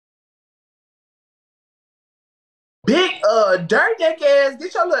big dirt neck ass,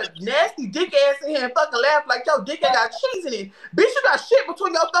 get your little nasty dick ass in here and fucking laugh like your dick ain't got cheese in it. Bitch, you got shit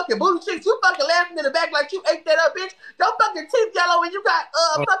between your fucking booty cheeks. You fucking laughing in the back like you ate that up, bitch. Your fucking teeth yellow and you got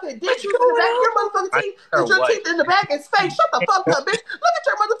fucking dishes in the back of your motherfucking teeth. Cause your teeth in the back is fake. Shut the fuck up, bitch. Look at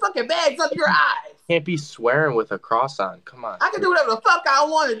your motherfucking bags under your eyes. Can't be swearing with a cross on. Come on. I can do whatever the fuck I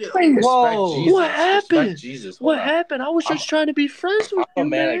want to do. Whoa. Jesus. What happened? Respect Jesus. What happened? I was just trying to be friends with you,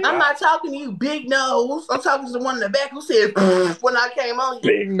 man. I'm not talking to you, big nose. I'm talking to the one in the back who said when I came on you.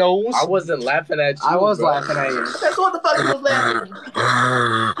 Big nose. I wasn't laughing at you. I was laughing at you. That's what the fuck you was laughing at.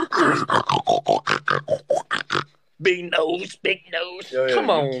 Big nose, big nose. Yo, Come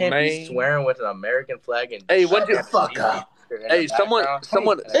on, you can't man. be swearing with an American flag and hey, what the fuck up? Hey, someone. It's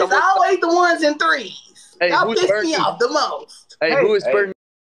always the ones in threes. Hey, Y'all who's piss Bernie? me off the most. Hey, who is Bernie?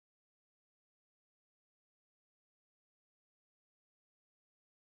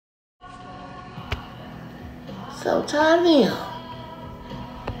 So time in.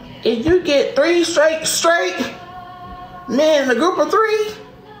 If you get three straight men in a group of three,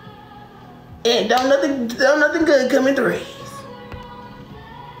 and don't nothing good come in threes.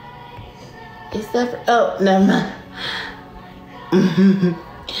 Except for never mind.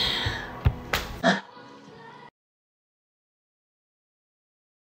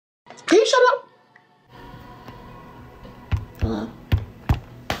 Can you shut up?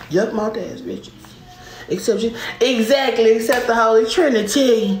 Yuck mouth ass bitches. Except the Holy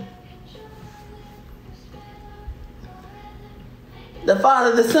Trinity. The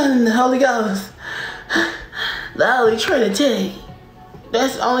Father, the Son, and the Holy Ghost. The Holy Trinity.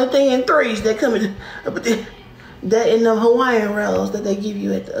 That's the only thing in threes that come in. That in the Hawaiian rolls that they give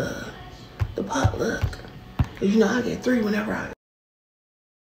you at the potluck. Cause you know I get three whenever I.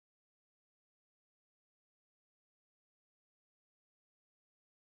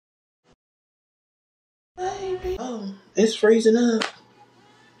 Baby. Oh, it's freezing up.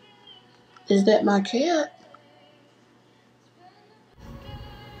 Is that my cat?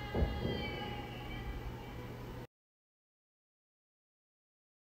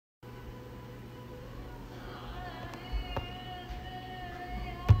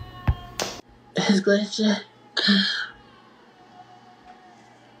 It's glitching.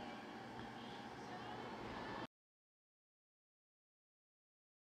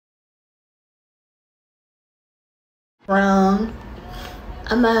 Wrong.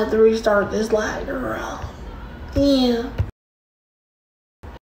 I might have to restart this live, girl. Yeah.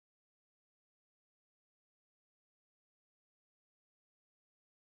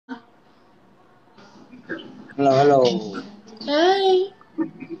 Hello. Hey.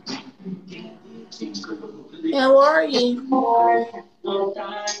 How are you?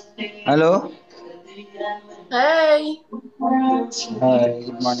 Hello. Hey. Hi,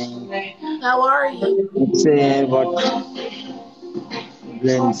 good morning. How are you? It's what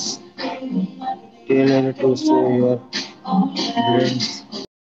blends. Tailor to show your blends.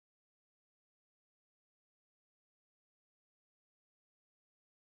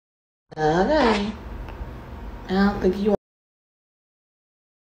 Okay. I don't think you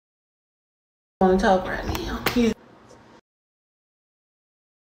want to talk right now.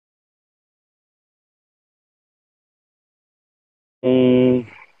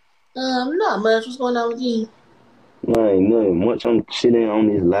 Not much. What's going on with you? Nothing much. I'm sitting on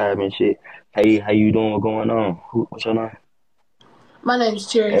this live and shit. Hey, how you doing? What's going on? What's your name? My name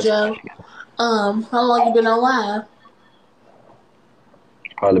is Cherry Joe. How long you been on live?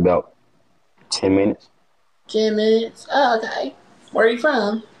 Probably about 10 minutes. 10 minutes. Oh, okay. Where are you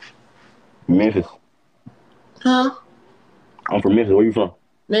from? Memphis. Huh? I'm from Memphis. Where you from?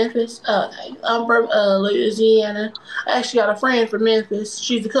 Memphis? Oh, okay. I'm from Louisiana. I actually got a friend from Memphis.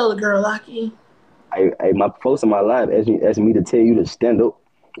 She's a colored girl like you. My folks in my live asking me to tell you to stand up.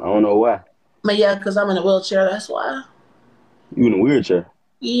 I don't know why. But yeah, because I'm in a wheelchair, that's why. You in a wheelchair?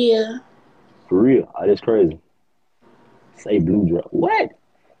 Yeah. For real? Oh, that's crazy. Say blue drop. What?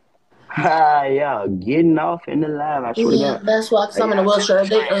 Ha, y'all getting off in the live. I swear to God. That's why, because I'm in a wheelchair.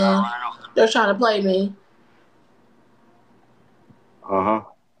 They're trying to play me. Uh-huh.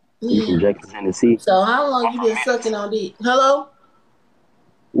 Yeah. You from Jackson, Tennessee? So how long you been sucking on dick? Hello?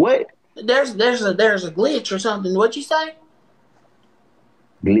 What? There's a glitch or something. What you say?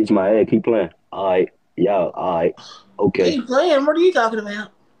 Glitch my head. Keep playing. All right. Y'all. All right. Okay. Keep playing. What are you talking about?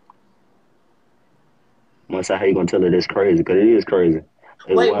 Once I how you gonna tell her that's crazy? Because it is crazy.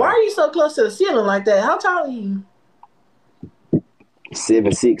 Wait, why are you so close to the ceiling like that? How tall are you?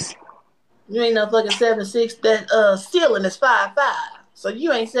 7'6". You ain't no fucking 7'6". That ceiling is 5'5". So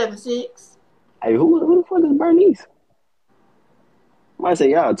you ain't 7'6". Hey, who the fuck is Bernice? Might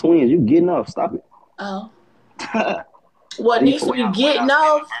say y'all twins. You getting off? Stop it. Oh. What needs to be getting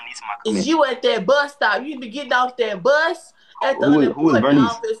off is you at that bus stop. You need to be getting off that bus at the Who is unemployment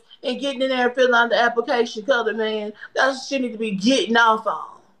Bernice? office and getting in there and filling out the application color, man. That's what you need to be getting off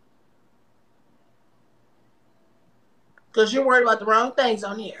on. Because you're worried about the wrong things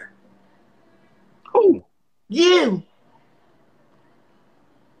on here. Who? You.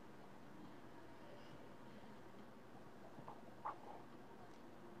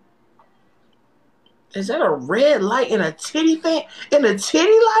 Is that a red light in a titty fan? In a titty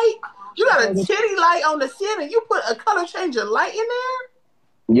light? You got a titty light on the ceiling. You put a color changing light in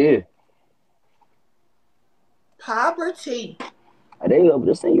there? Yeah. Poverty. They over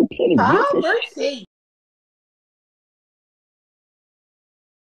there saying you plenty gifts and shit. Poverty.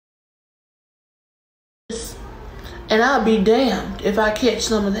 And I'll be damned if I catch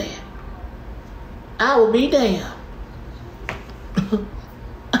some of that. I will be damned.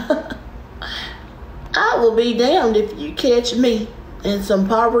 I will be damned if you catch me in some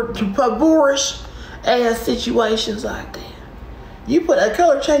poverty ass situations like that. You put a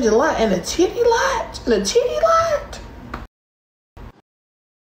color changing light in a titty light? In a titty light?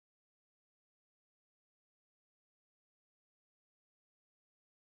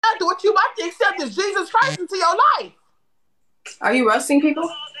 After what you about to accept is Jesus Christ into your life. Are you roasting people?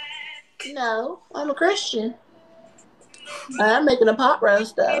 No, I'm a Christian. I am making a pot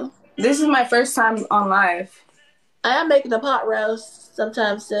roast though. This is my first time on live. I am making a pot roast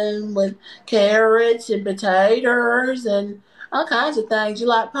sometime soon with carrots and potatoes and all kinds of things. You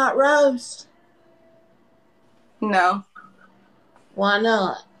like pot roast? No. Why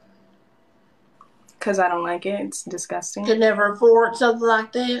not? Because I don't like it. It's disgusting. Could never afford something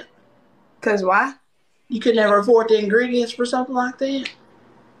like that? Because why? You could never afford the ingredients for something like that?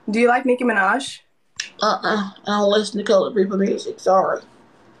 Do you like Nicki Minaj? I don't listen to colored people music. Sorry.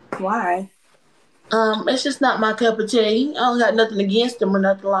 Why? It's just not my cup of tea. I don't got nothing against them or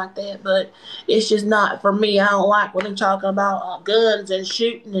nothing like that, but it's just not for me. I don't like when they're talking about guns and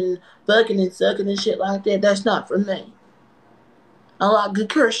shooting and fucking and sucking and shit like that. That's not for me. I like good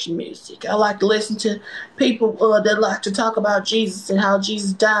Christian music. I like to listen to people that like to talk about Jesus and how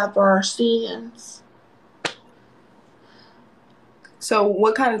Jesus died for our sins. So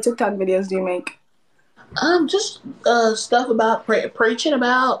what kind of TikTok videos do you make? Just stuff about preaching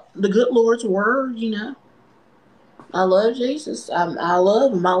about the good Lord's word, you know. I love Jesus. I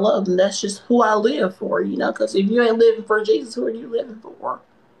love him. I love him. That's just who I live for, you know, because if you ain't living for Jesus, who are you living for?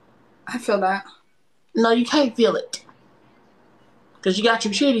 I feel that. No, you can't feel it. Because you got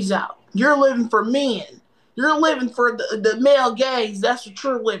your titties out. You're living for men. You're living for the male gaze. That's what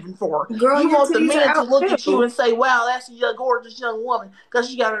you're living for. Girl, you want the titties are men to out look too. at you and say, wow, that's a gorgeous young woman because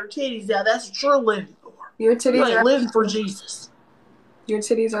she got her titties out. That's what you're living for. Your titties You ain't are living out for too. Jesus. Your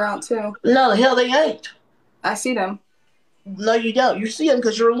titties are out too. No, the hell they ain't. I see them. No, you don't. You see them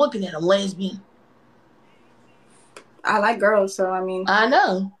because you're looking at them, lesbian. I like girls, so I mean. I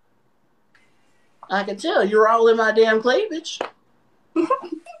know. I can tell. You're all in my damn cleavage.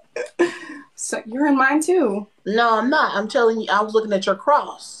 So you're in mine too. No, I'm not. I'm telling you, I was looking at your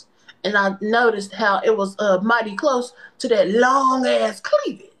cross, and I noticed how it was mighty close to that long ass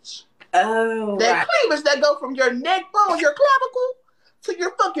cleavage. Oh, that right. cleavage that go from your neck bone, your clavicle, to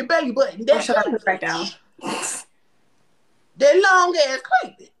your fucking belly button. That shut up, cleavage. put it back down. That long ass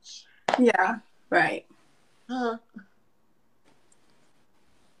cleavage. Yeah, right.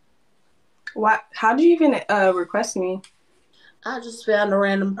 What? How did you even request me? I just found a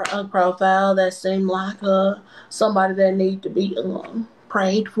random profile that seemed like somebody that need to be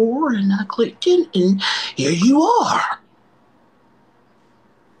prayed for, and I clicked in, and here you are.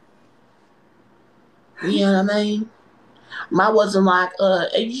 You know what I mean? Mine wasn't like,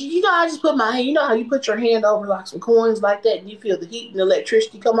 you know, I just put my hand, you know how you put your hand over like some coins like that, and you feel the heat and the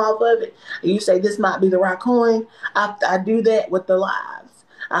electricity come off of it, and you say, this might be the right coin. I do that with the lives.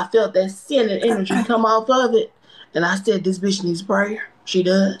 I felt that sin and energy come off of it, and I said, this bitch needs prayer. She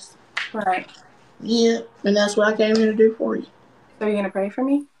does. Right. Yeah, and that's what I came here to do for you. So you're going to pray for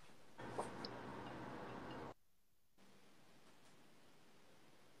me?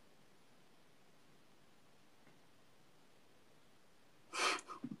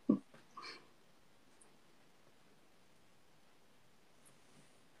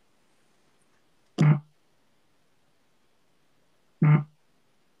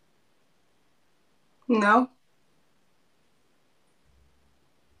 No.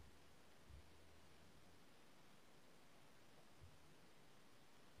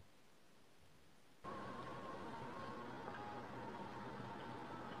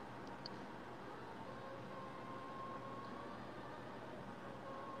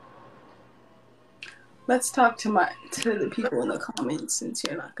 Let's talk to the people in the comments since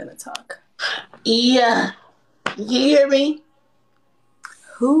you're not gonna talk. Yeah. Can you hear me?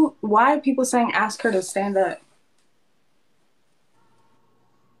 Why are people saying ask her to stand up?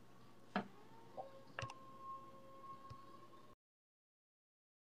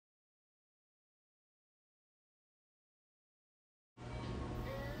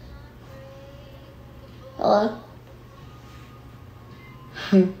 Hello?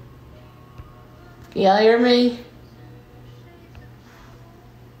 Y'all hear me?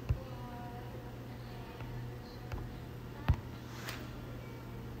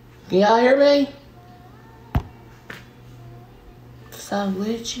 Can y'all hear me? So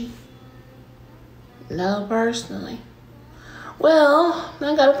glitchy. No, personally. Well,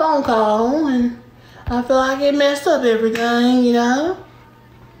 I got a phone call and I feel like it messed up everything, you know?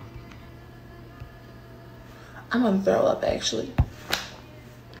 I'm gonna throw up actually.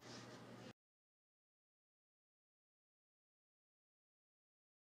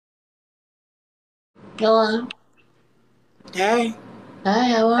 Hello? Hey.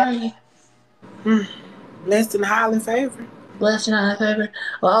 Hey, how are you? Blessed and highly favored. Blessed and highly favored.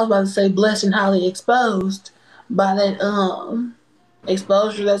 Well, I was about to say blessed and highly exposed by that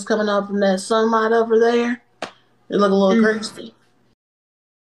exposure that's coming up from that sunlight over there. It look a little greasy.